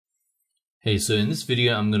Hey, so in this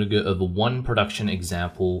video, I'm going to go over one production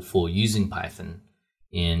example for using Python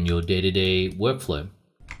in your day-to-day workflow.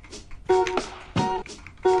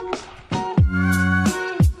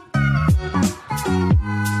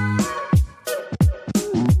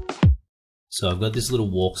 So I've got this little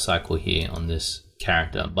walk cycle here on this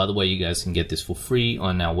character. By the way, you guys can get this for free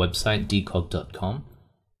on our website, decog.com,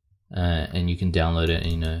 and you can download it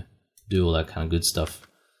and, do all that kind of good stuff.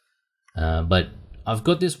 But I've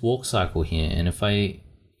got this walk cycle here, and if I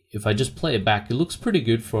just play it back, it looks pretty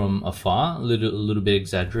good from afar, a little bit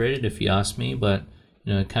exaggerated if you ask me, but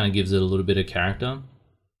it kind of gives it a little bit of character,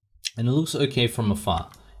 and it looks okay from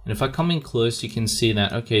afar. And if I come in close, you can see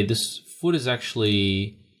that okay, this foot is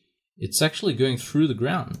actually going through the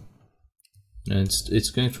ground.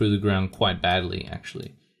 It's going through the ground quite badly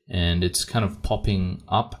actually, and it's kind of popping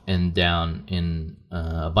up and down in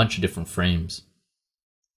a bunch of different frames.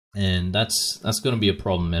 And that's going to be a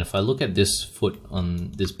problem. And if I look at this foot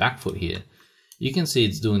on this back foot here, you can see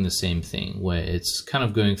it's doing the same thing where it's kind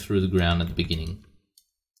of going through the ground at the beginning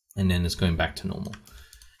and then it's going back to normal.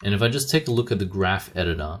 And if I just take a look at the graph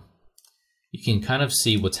editor, you can kind of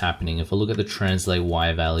see what's happening. If I look at the translate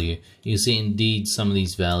y value, you can see indeed some of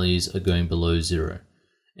these values are going below 0.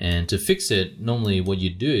 And to fix it, normally what you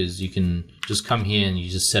do is you can just come here and you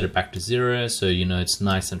just set it back to 0 so it's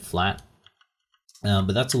nice and flat.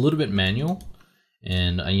 But that's a little bit manual,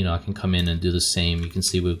 and I can come in and do the same. You can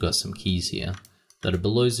see we've got some keys here that are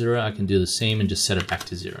below 0. I can do the same and just set it back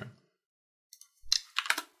to 0.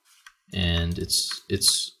 And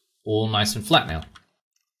it's all nice and flat now.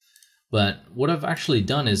 But what I've actually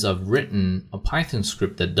done is I've written a Python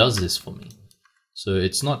script that does this for me. So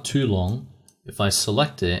it's not too long. If I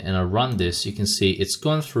select it and I run this, you can see it's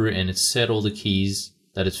gone through and it's set all the keys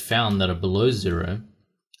that it's found that are below 0.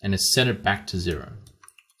 And it's set it back to 0.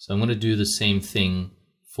 So I'm going to do the same thing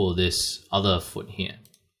for this other foot here.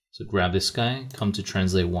 So grab this guy, come to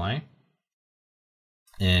translate y,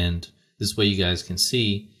 and this way you guys can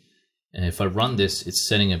see, and if I run this, it's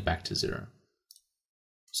setting it back to 0.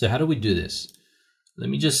 So how do we do this? Let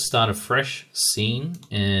me just start a fresh scene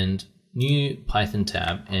and new Python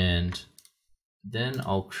tab, and then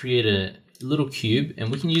I'll create a little cube, and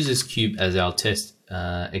we can use this cube as our test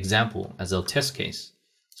example, as our test case.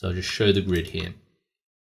 So I'll just show the grid here,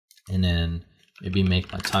 and then maybe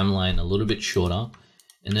make my timeline a little bit shorter,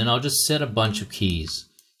 and then I'll just set a bunch of keys.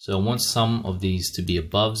 So I want some of these to be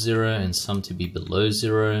above 0 and some to be below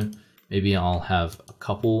 0. Maybe I'll have a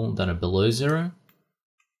couple that are below 0.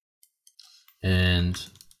 And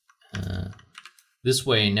this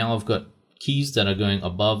way now I've got keys that are going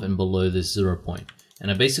above and below this 0 point. And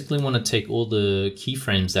I basically want to take all the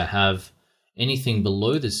keyframes that have anything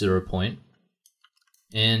below this 0 point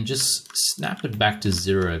and just snap it back to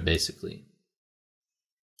 0 basically.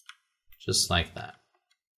 Just like that.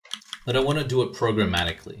 But I want to do it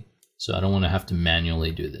programmatically, so I don't want to have to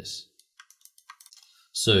manually do this.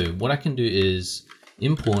 So what I can do is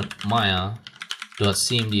import maya.cmds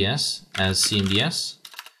as cmds,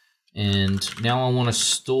 and now I want to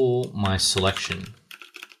store my selection.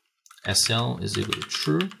 SL is equal to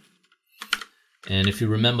true, and if you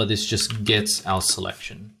remember, this just gets our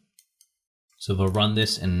selection. So if I run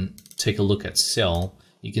this and take a look at cell,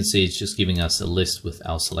 you can see it's just giving us a list with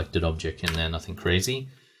our selected object in there, nothing crazy.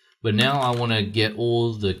 But now I want to get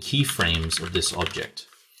all the keyframes of this object.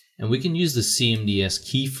 And we can use the CMDS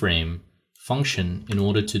keyframe function in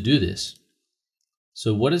order to do this.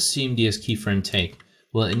 So what does CMDS keyframe take?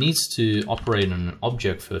 Well, it needs to operate on an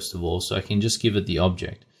object first of all, so I can just give it the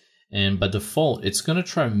object. And by default, it's going to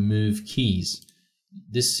try and move keys.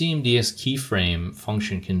 This CMDS keyframe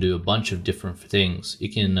function can do a bunch of different things.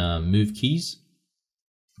 It can move keys,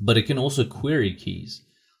 but it can also query keys.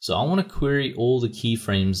 So I want to query all the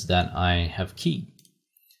keyframes that I have keyed.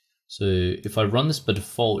 So if I run this by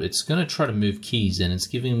default, it's going to try to move keys, and it's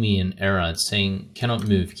giving me an error. It's saying cannot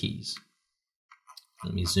move keys.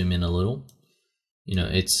 Let me zoom in a little.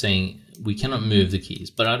 It's saying we cannot move the keys,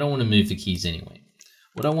 but I don't want to move the keys anyway.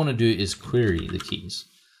 What I want to do is query the keys.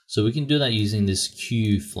 So we can do that using this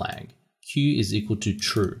Q flag. Q is equal to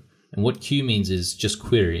true. And what Q means is just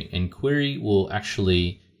query. And query will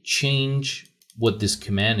actually change what this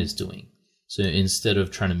command is doing. So instead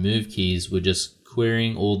of trying to move keys, we're just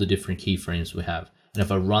querying all the different keyframes we have. And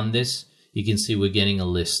if I run this, you can see we're getting a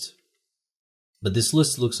list. But this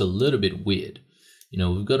list looks a little bit weird.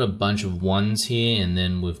 We've got a bunch of ones here, and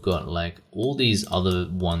then we've got like all these other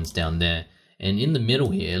ones down there. And in the middle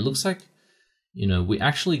here, it looks like we're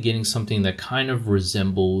actually getting something that kind of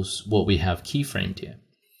resembles what we have keyframed here.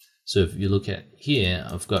 So if you look at here,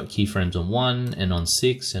 I've got keyframes on 1 and on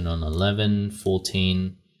 6 and on 11,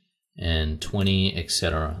 14, and 20,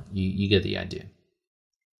 etc. You get the idea.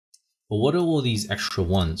 But what are all these extra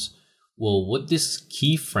ones? Well, what this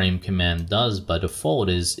keyframe command does by default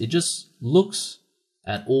is it just looks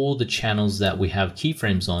at all the channels that we have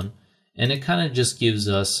keyframes on, and it kind of just gives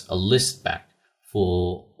us a list back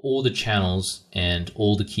for all the channels and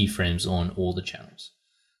all the keyframes on all the channels.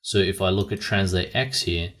 So if I look at translate X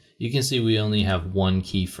here, you can see we only have one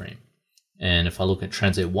keyframe. And if I look at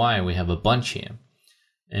translate Y, we have a bunch here.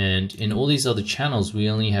 And in all these other channels, we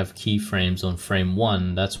only have keyframes on frame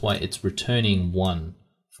 1. That's why it's returning 1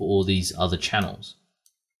 for all these other channels.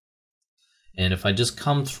 And if I just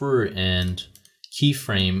come through and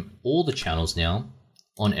keyframe all the channels now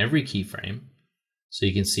on every keyframe, so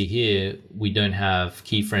you can see here, we don't have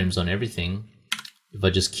keyframes on everything. If I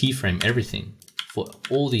just keyframe everything for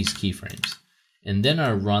all these keyframes, and then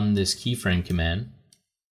I run this keyframe command,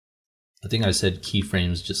 I think I said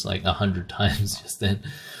keyframes just like 100 times just then.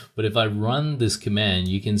 But if I run this command,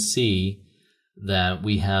 you can see that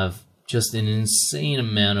we have just an insane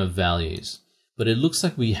amount of values. But it looks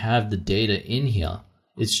like we have the data in here.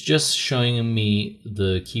 It's just showing me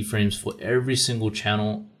the keyframes for every single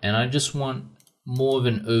channel. And I just want more of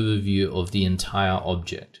an overview of the entire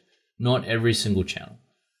object, not every single channel.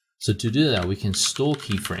 So to do that, we can store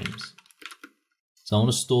keyframes. So I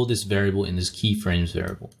want to store this variable in this keyframes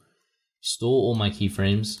variable. Store all my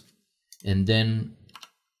keyframes, and then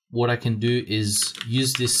what I can do is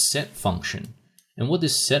use this set function. And what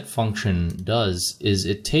this set function does is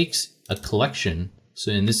it takes a collection.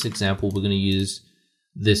 So in this example, we're going to use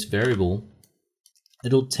this variable.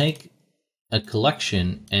 It'll take a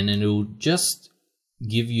collection and it'll just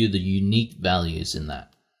give you the unique values in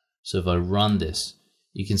that. So if I run this,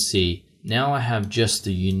 you can see now I have just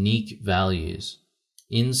the unique values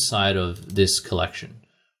inside of this collection.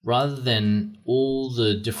 Rather than all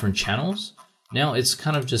the different channels, now it's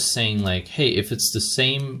kind of just saying like, hey, if it's the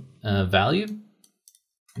same value,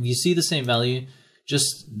 if you see the same value,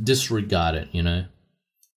 just disregard it, you know.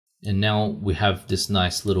 And now we have this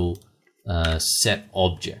nice little set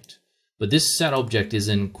object. But this set object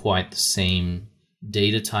isn't quite the same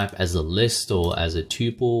data type as a list or as a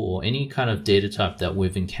tuple or any kind of data type that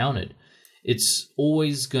we've encountered. It's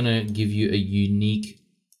always going to give you a unique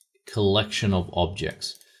collection of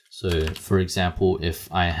objects. So for example, if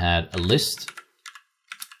I had a list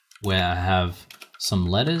where I have some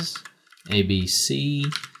letters, A, B, C,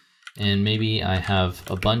 and maybe I have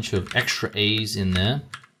a bunch of extra A's in there,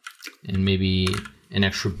 and maybe an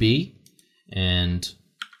extra B, and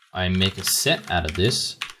I make a set out of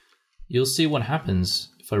this, you'll see what happens.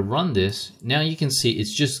 If I run this, now you can see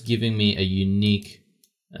it's just giving me a unique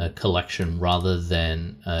collection rather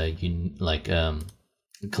than a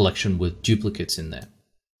collection with duplicates in there.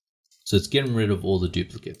 So it's getting rid of all the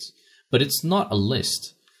duplicates, but it's not a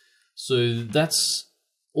list. So that's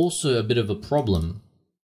also a bit of a problem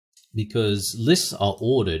because lists are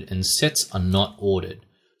ordered and sets are not ordered.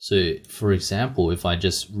 So for example, if I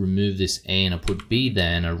just remove this A and I put B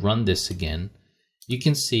there and I run this again, you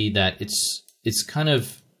can see that it's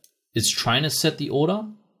trying to set the order.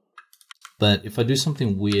 But if I do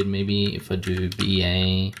something weird, maybe if I do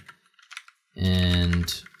BA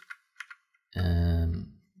and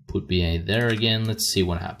put BA there again, let's see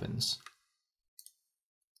what happens.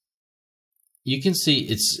 You can see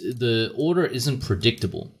the order isn't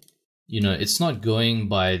predictable. You know, it's not going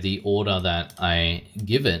by the order that I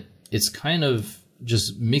give it. It's kind of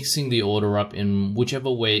just mixing the order up in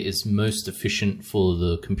whichever way is most efficient for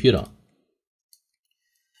the computer.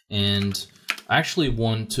 And I actually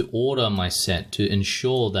want to order my set to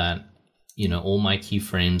ensure that, you know, all my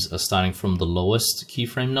keyframes are starting from the lowest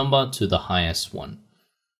keyframe number to the highest one.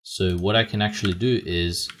 So what I can actually do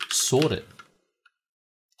is sort it.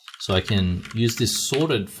 So I can use this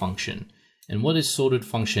sorted function. And what is sorted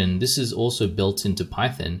function, this is also built into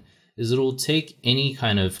Python, is it'll take any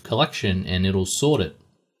kind of collection and it'll sort it.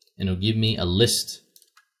 And it'll give me a list.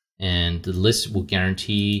 And the list will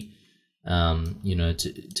guarantee, you know,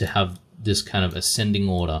 to have this kind of ascending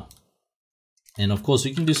order. And of course,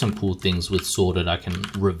 we can do some cool things with sorted. I can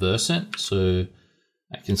reverse it. So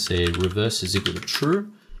I can say reverse is equal to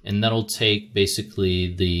true. And that'll take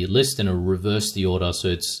basically the list and it'll reverse the order. So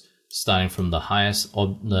it's starting from the highest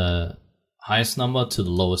number to the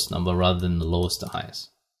lowest number rather than the lowest to highest.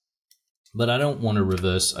 But I don't want to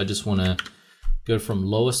reverse. I just want to go from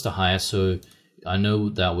lowest to highest. So I know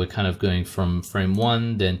that we're kind of going from frame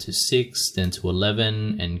 1, then to 6, then to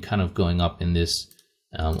 11, and kind of going up in this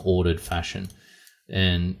ordered fashion.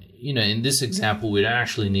 And, you know, in this example, we don't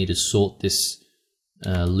actually need to sort this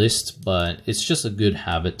list, but it's just a good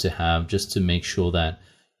habit to have just to make sure that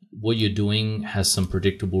what you're doing has some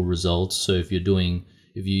predictable results. So if you're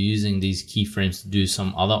using these keyframes to do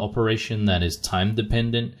some other operation that is time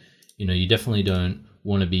dependent, you definitely don't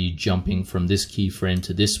want to be jumping from this keyframe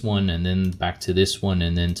to this one and then back to this one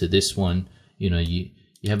and then to this one. You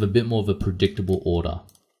have a bit more of a predictable order.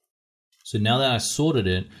 So now that I sorted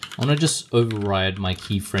it, I want to just override my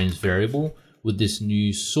keyframes variable with this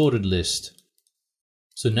new sorted list.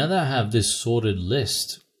 So now that I have this sorted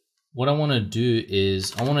list, what I want to do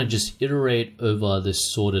is I want to just iterate over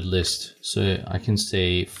this sorted list. So I can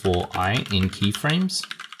say for I in keyframes,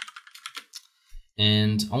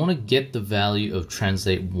 and I want to get the value of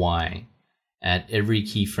translate Y at every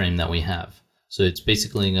keyframe that we have. So it's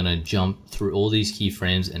basically going to jump through all these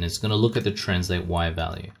keyframes and it's going to look at the translate Y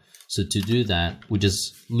value. So to do that, we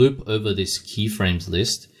just loop over this keyframes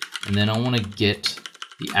list, and then I want to get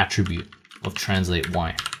the attribute of translate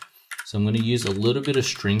Y. So I'm going to use a little bit of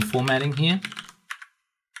string formatting here,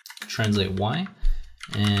 translate Y,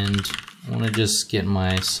 and I want to just get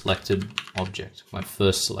my selected object, my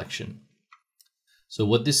first selection. So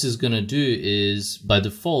what this is going to do is, by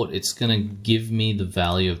default, it's going to give me the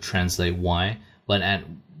value of translate Y, but at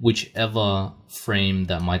whichever frame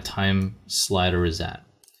that my time slider is at.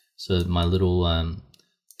 So my little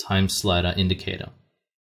time slider indicator.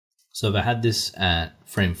 So if I had this at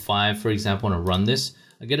frame 5, for example, and I run this,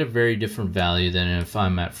 I get a very different value than if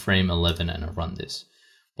I'm at frame 11 and I run this.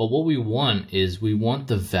 But what we want is we want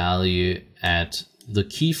the value at the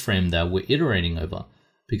keyframe that we're iterating over,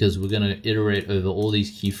 because we're going to iterate over all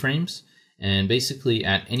these keyframes. And basically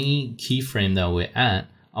at any keyframe that we're at,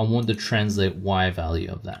 I want the translate Y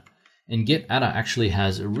value of that. And getAtta actually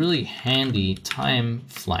has a really handy time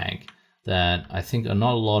flag that I think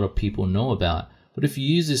not a lot of people know about. But if you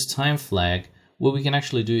use this time flag, what we can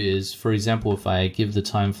actually do is, for example, if I give the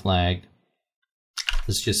time flag,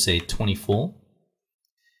 let's just say 24,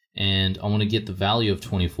 and I want to get the value of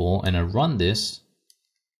 24, and I run this,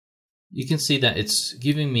 you can see that it's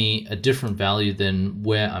giving me a different value than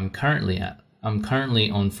where I'm currently at. I'm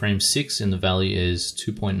currently on frame 6 and the value is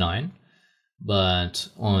 2.9. But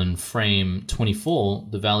on frame 24,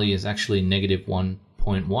 the value is actually negative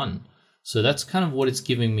 1.1. So that's kind of what it's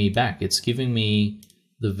giving me back. It's giving me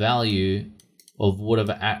the value of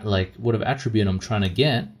whatever attribute I'm trying to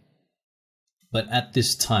get, but at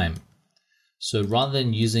this time. So rather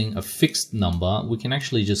than using a fixed number, we can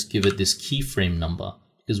actually just give it this keyframe number,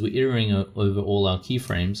 because we're iterating over all our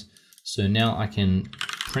keyframes. So now I can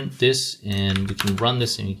print this and we can run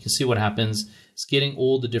this and you can see what happens. It's getting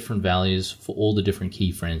all the different values for all the different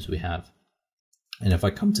keyframes we have. And if I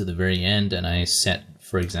come to the very end and I set,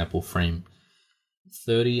 for example, frame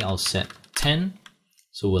 30, I'll set 10.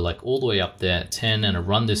 So we're like all the way up there at 10, and I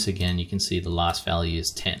run this again, you can see the last value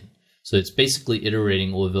is 10. So it's basically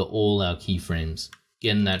iterating over all our keyframes,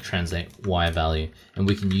 getting that translate Y value, and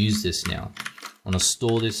we can use this now. I want to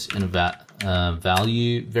store this in a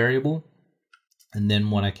value variable, and then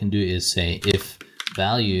what I can do is say if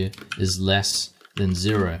value is less than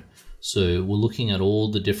 0. So we're looking at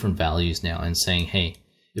all the different values now and saying, hey,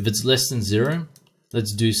 if it's less than 0,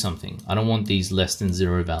 let's do something. I don't want these less than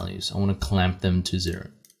 0 values. I want to clamp them to 0.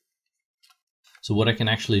 So what I can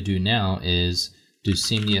actually do now is do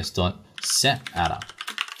cmds.setAtta.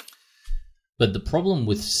 But the problem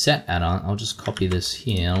with setAtta, I'll just copy this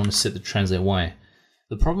here. I want to set the translate Y.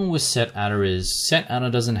 The problem with setAtta is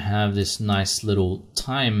setAtta doesn't have this nice little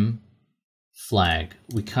time flag.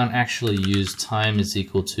 We can't actually use time is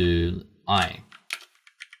equal to I.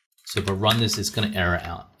 So if I run this, it's going to error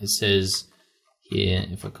out. It says here,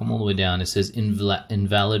 if I come all the way down, it says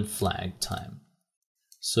invalid flag time.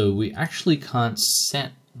 So we actually can't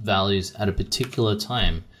set values at a particular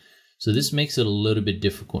time. So this makes it a little bit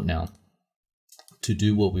difficult now to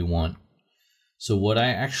do what we want. So what I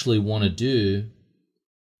actually want to do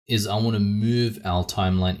is I want to move our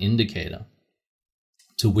timeline indicator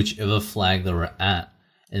to whichever flag that we're at,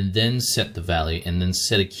 and then set the value and then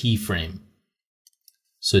set a keyframe.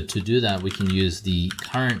 So to do that, we can use the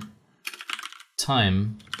CurrentTime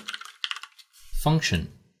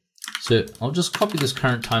function. So I'll just copy this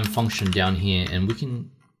CurrentTime function down here and we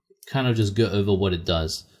can kind of just go over what it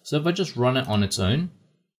does. So if I just run it on its own,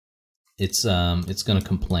 it's going to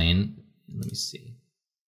complain. Let me see.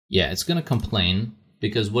 Yeah, it's going to complain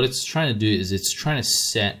because what it's trying to do is it's trying to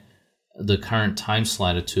set the current time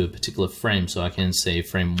slider to a particular frame. So I can say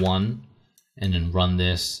frame 1 and then run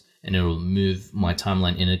this and it will move my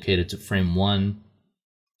timeline indicator to frame 1,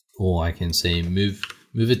 or I can say move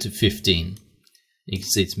it to 15. You can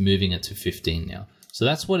see it's moving it to 15 now. So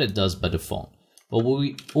that's what it does by default. But what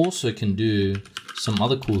we also can do, some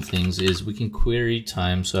other cool things, is we can query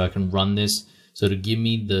time. So I can run this. So to give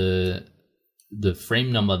me the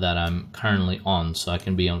frame number that I'm currently on, so I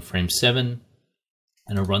can be on frame 7,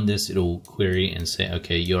 and I run this, it'll query and say,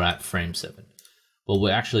 okay, you're at frame 7. But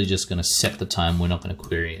we're actually just going to set the time. We're not going to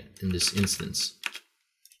query it in this instance.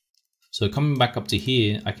 So coming back up to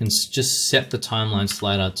here, I can just set the timeline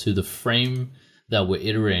slider to the frame that we're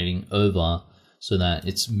iterating over, so that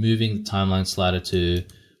it's moving the timeline slider to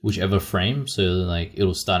whichever frame. So like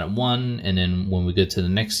it'll start at 1, and then when we go to the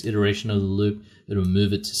next iteration of the loop, it'll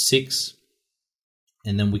move it to 6.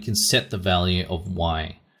 And then we can set the value of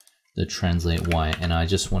y, the translate y, and I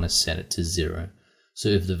just want to set it to 0. So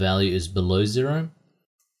if the value is below 0,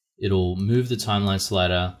 it'll move the timeline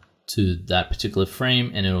slider to that particular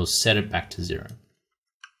frame and it'll set it back to 0.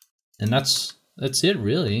 And that's it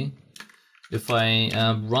really. If I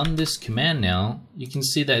run this command now, you can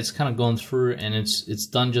see that it's kind of gone through and it's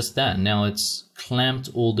done just that. Now it's clamped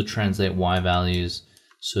all the translate y values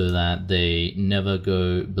so that they never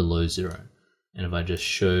go below 0. And if I just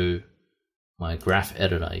show my graph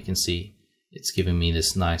editor, you can see it's giving me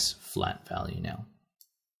this nice flat value now.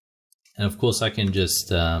 And of course I can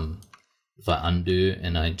just, if I undo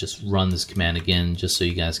and I just run this command again, just so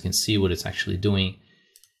you guys can see what it's actually doing,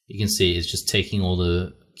 you can see it's just taking all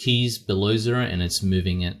the keys below 0 and it's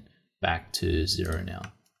moving it back to 0 now.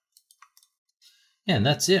 Yeah, and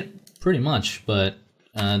that's it pretty much. But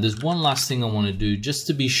there's one last thing I want to do just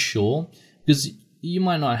to be sure, because you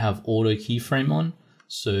might not have AutoKeyframe on.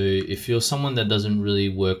 So if you're someone that doesn't really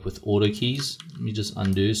work with auto keys, let me just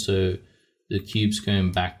undo. So the cube's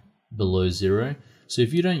going back below 0. So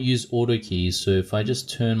if you don't use auto keys, so if I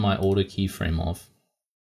just turn my AutoKeyframe off,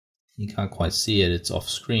 you can't quite see it, it's off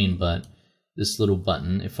screen, but this little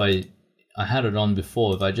button, if I had it on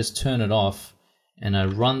before, if I just turn it off and I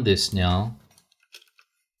run this now,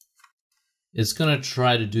 it's going to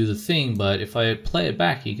try to do the thing, but if I play it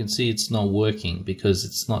back, you can see it's not working because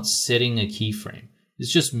it's not setting a keyframe.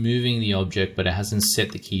 It's just moving the object, but it hasn't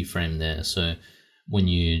set the keyframe there. So when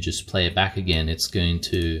you just play it back again, it's going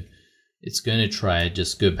to try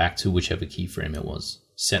just go back to whichever keyframe it was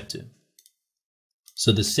set to.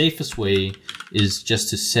 So the safest way is just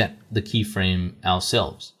to set the keyframe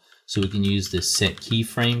ourselves. So we can use the set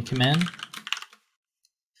keyframe command.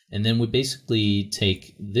 And then we basically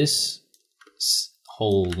take this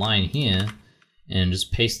whole line here and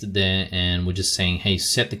just paste it there, and we're just saying, hey,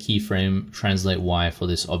 set the keyframe translate y for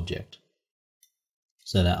this object.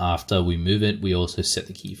 So that after we move it, we also set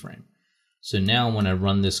the keyframe. So now when I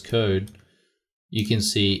run this code, you can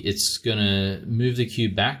see it's gonna move the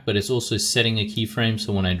cube back, but it's also setting a keyframe.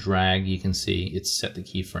 So when I drag, you can see it's set the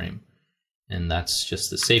keyframe, and that's just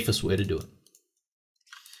the safest way to do it.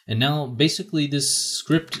 And now basically this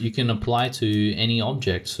script you can apply to any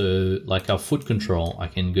object. So like our foot control, I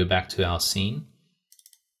can go back to our scene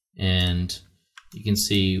and you can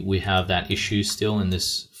see we have that issue still in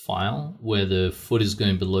this file where the foot is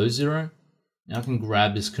going below 0. Now I can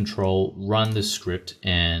grab this control, run this script,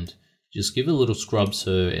 and just give it a little scrub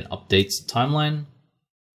so it updates the timeline.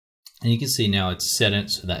 And you can see now it's set it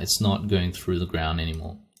so that it's not going through the ground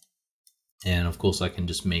anymore. And of course I can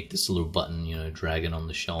just make this little button, you know, drag it on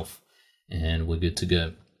the shelf, and we're good to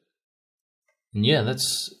go. And yeah,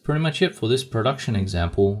 that's pretty much it for this production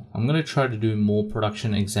example. I'm going to try to do more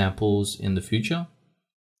production examples in the future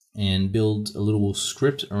and build a little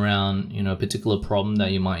script around, you know, a particular problem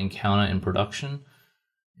that you might encounter in production.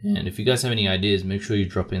 And if you guys have any ideas, make sure you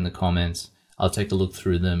drop it in the comments. I'll take a look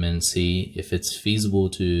through them and see if it's feasible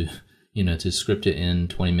to, you know, to script it in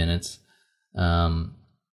 20 minutes.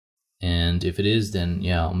 And if it is, then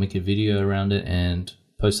yeah, I'll make a video around it and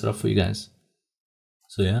post it up for you guys.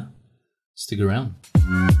 So yeah, stick around.